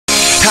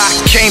I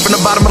came from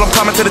the bottom, but I'm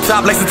coming to the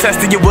top. Like the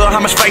test of your will,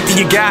 how much faith do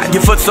you got? Your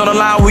foot's on the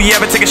line, will you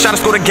ever take a shot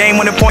and score the game?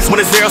 Winning points when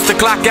it's zeros to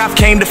clock. I've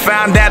came to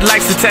find that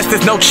life's a test,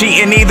 there's no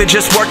cheating either.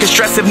 Just work and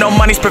stress, if no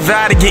money's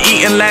provided, you're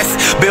eating less.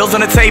 Bills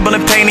on the table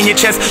and pain in your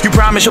chest. You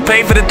promise you'll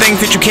pay for the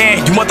things that you can't.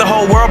 You want the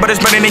whole world, but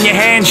it's burning in your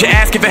hands. You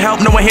ask if it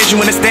help, no one hears you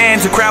in the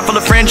stands. A crowd full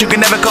of friends you can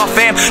never call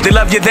fam. They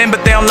love you then,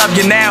 but they don't love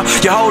you now.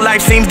 Your whole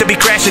life seems to be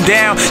crashing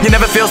down. You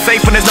never feel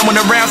safe when there's no one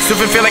around. So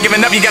if you feel like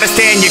giving up, you gotta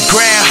stand your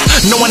ground.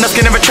 No one else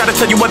can ever try to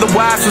tell you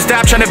otherwise. So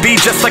stop trying to be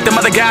just like them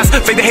other guys.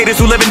 Fake the haters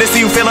who live in to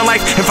see you feeling life,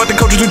 and fuck the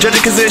coaches who judge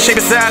it cause of the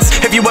shape of size.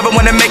 If you ever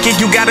wanna make it,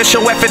 you gotta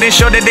show effort and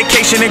show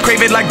dedication and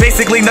crave it like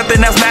basically nothing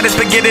else matters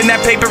but getting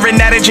that paper and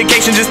that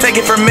education. Just take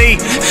it from me,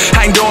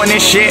 I ain't doing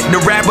this shit to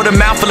rap with a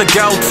mouth full of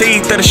gold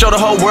teeth. That'll show the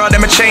whole world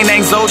that my chain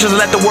ain't Zos. Just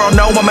let the world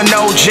know I'm an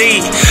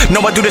OG. No,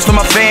 I do this for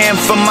my fam,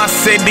 for my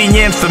city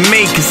and for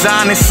me. Cause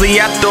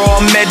honestly, I throw a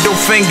middle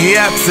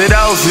finger up to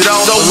those who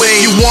don't. So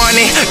if you want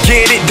it,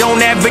 get it, don't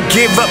ever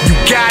give up. You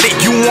got it,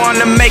 you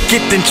wanna make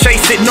it, then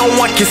chase it. No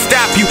one can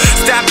stop you,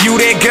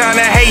 they're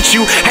gonna hate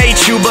you,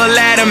 but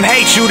let them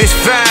hate you, that's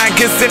fine.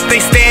 Cause if they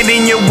stand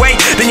in your way,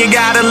 then you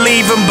gotta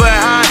leave them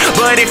behind.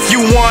 But if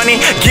you want it,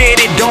 get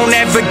it, don't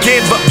ever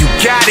give up. You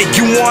got it,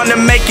 you wanna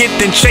make it,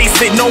 then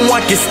chase it. No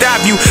one can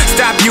stop you,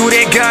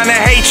 they're gonna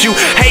hate you,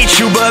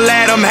 but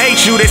let them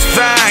hate you, that's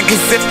fine.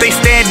 Cause if they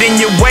stand in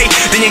your way,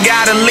 then you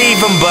gotta leave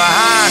them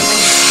behind.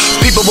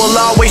 People will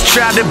always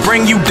try to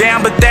bring you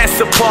down, but that's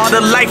a part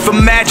of life.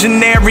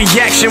 Imaginary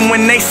action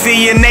when they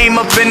see your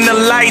name up in the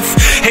lights.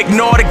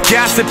 Ignore the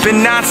gossip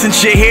and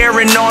nonsense you're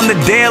hearing on the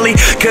daily.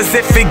 Cause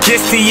if it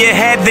gets to your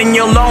head, then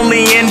you'll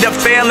only end up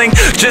failing.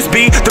 Just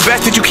be the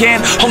best that you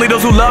can. Only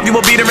those who love you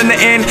will be there in the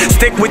end.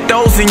 Stick with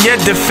those in your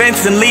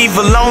defense and leave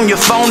alone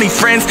your phony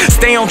friends.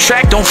 Stay on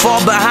track, don't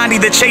fall behind.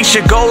 Either chase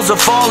your goals or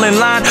fall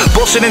in line.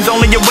 Bullshitting's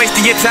only a waste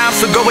of your time,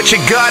 so go with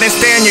your gut and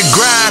stay on your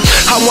grind.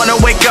 I wanna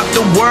wake up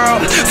the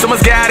world,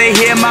 someone's gotta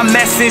hear my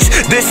message.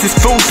 This is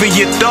food for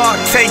your thought,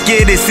 take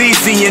it as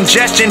easy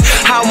ingestion.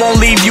 I won't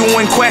leave you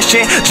in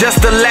question,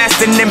 just a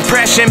lasting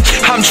impression.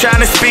 I'm trying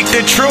to speak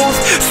the truth,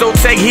 so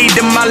take heed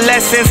to my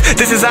lessons.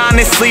 This is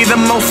honestly the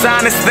most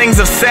honest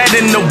things I've said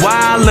in a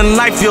while. In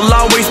life you'll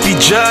always be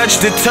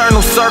judged,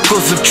 eternal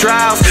circles of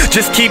trials.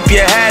 Just keep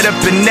your head up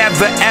and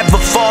never ever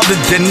fall to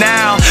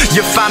denial.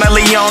 You're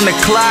finally on the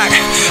clock,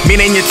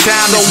 meaning your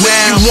time is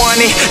now. If you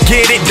want it,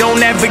 get it,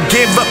 don't ever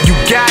give up. You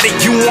got it,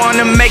 you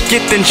wanna make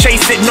it, then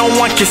chase it. No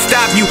one can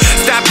stop you,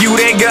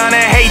 they're gonna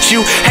hate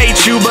you,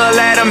 but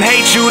let them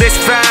hate you, that's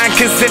fine.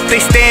 Cause if they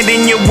stand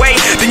in your way,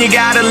 then you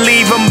gotta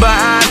leave them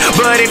behind.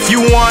 But if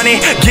you want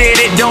it, get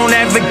it, don't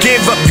ever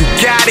give up. You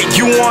got it,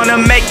 you wanna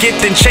make it,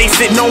 then chase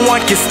it. No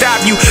one can stop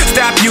you,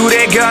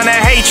 they're gonna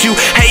hate you,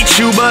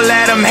 but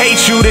let them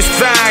hate you, that's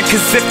fine.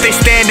 Cause if they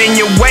stand in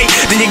your way,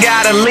 then you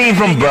gotta leave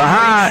them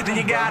behind.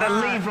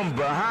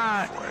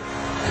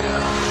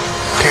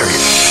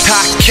 Period.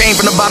 I came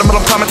from the bottom, but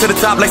I'm coming to the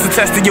top. Like the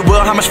test of your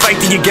will, how much faith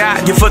do you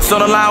got? Your foot's on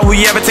the line, will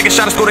you ever take a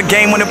shot and score the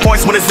game? Winning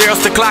points when it's zeros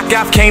to clock.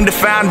 I've came to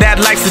find that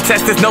life's a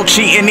test, there's no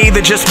cheating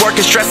either. Just work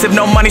and stress, if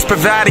no money's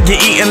provided,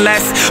 you're eating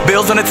less.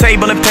 Bills on the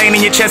table and pain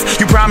in your chest.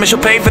 You promise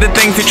you'll pay for the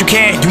things that you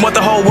can't. You want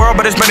the whole world,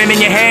 but it's burning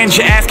in your hands.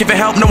 You ask if it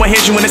help, no one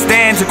hears you in the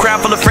stands. A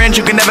crowd full of friends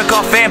you can never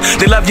call fam.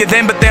 They love you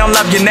then, but they don't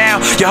love you now.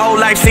 Your whole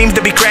life seems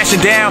to be crashing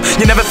down.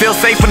 You never feel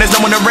safe when there's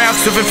no one around.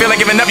 So if you feel like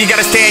giving up, you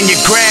gotta stand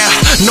your ground.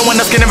 No one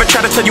else can ever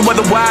try to tell you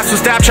otherwise. So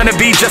stop trying to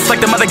be just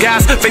like them other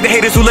guys. Fake the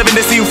haters who live in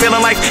to see you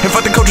feeling life, and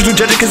fuck the coaches who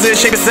judge it cause of the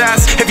shape of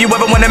size. If you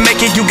ever wanna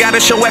make it, you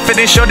gotta show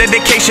effort and show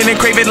dedication and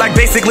crave it like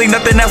basically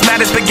nothing else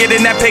matters but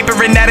getting that paper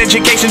and that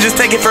education. Just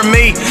take it from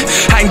me,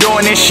 I ain't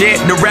doing this shit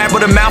to rap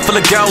with a mouth full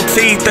of gold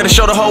teeth. That'll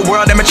show the whole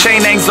world that my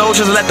chain ain't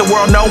Zos. Just let the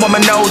world know I'm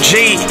an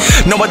OG.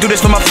 No, I do this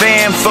for my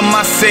fam, for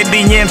my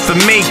city and for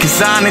me. Cause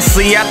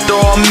honestly, I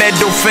throw a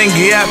middle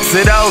finger up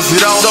to those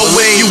who don't. So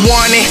if you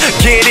want it,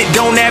 get it,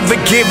 don't ever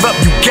give up.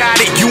 You got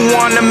it, you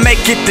wanna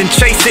make it, then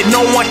chase it.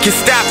 No one can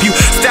stop you,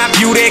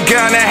 they're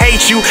gonna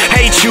hate you,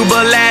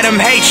 but let them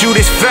hate you,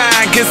 that's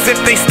fine. Cause if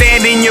they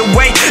stand in your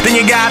way, then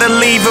you gotta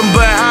leave them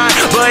behind.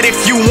 But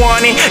if you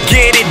want it,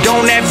 get it,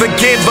 don't ever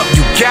give up.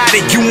 You got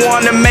it, you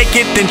wanna make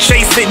it, then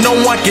chase it. No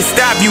one can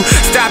stop you,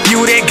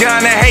 they're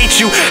gonna hate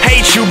you,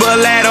 but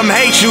let them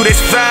hate you, that's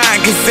fine.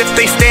 Cause if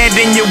they stand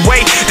in your way,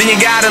 then you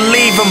gotta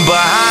leave them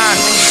behind.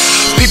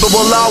 People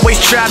will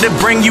always try to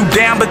bring you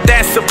down, but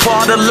that's a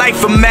part of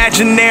life.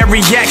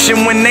 Imaginary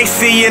action when they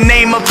see your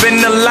name up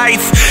in the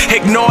lights.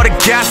 Ignore the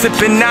gossip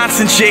and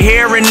nonsense you're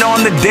hearing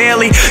on the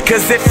daily.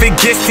 Cause if it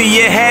gets to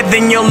your head,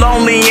 then you'll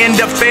only end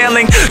up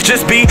failing.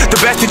 Just be the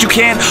best that you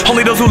can.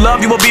 Only those who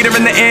love you will be there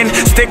in the end.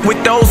 Stick with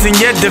those in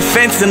your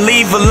defense and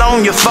leave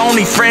alone your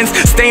phony friends.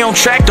 Stay on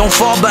track, don't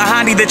fall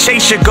behind. Either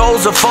chase your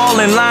goals or fall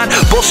in line.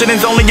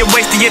 Bullshitting's only a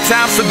waste of your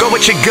time, so go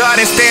with your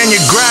gut and stay on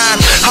your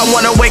grind. I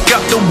wanna wake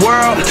up the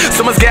world,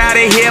 someone's got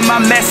gotta hear my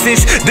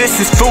message. This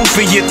is food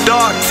for your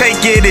thought,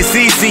 take it as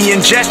easy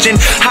ingestion.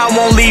 I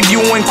won't leave you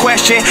in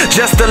question,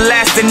 just a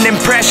lasting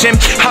impression.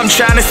 I'm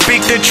trying to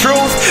speak the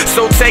truth,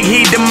 so take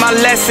heed to my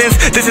lessons.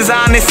 This is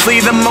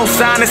honestly the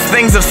most honest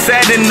things I've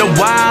said in a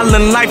while.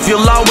 In life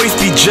you'll always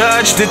be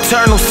judged,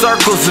 eternal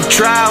circles of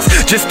trials.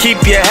 Just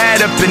keep your head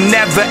up and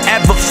never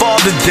ever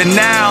fall to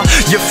denial.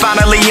 You're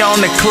finally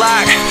on the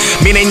clock,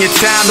 meaning your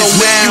time is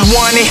now. If you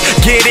want it,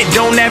 get it,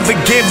 don't ever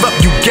give up,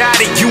 you got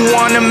it. You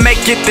wanna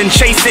make it, then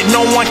chase it,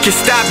 no one can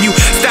stop you.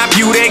 Stop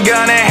you, they're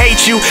gonna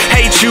hate you,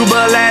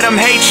 but let them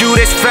hate you,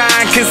 that's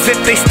fine. Cause if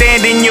they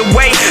stand in your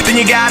way, then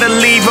you gotta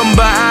leave them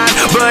behind.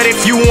 But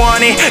if you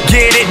want it,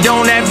 get it,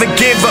 don't ever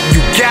give up,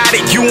 you got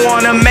it. You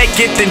wanna make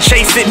it, then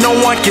chase it, no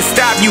one can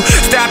stop you.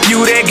 Stop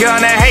you, they're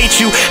gonna hate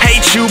you,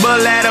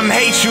 but let them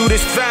hate you,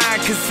 that's fine.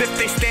 Cause if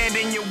they stand in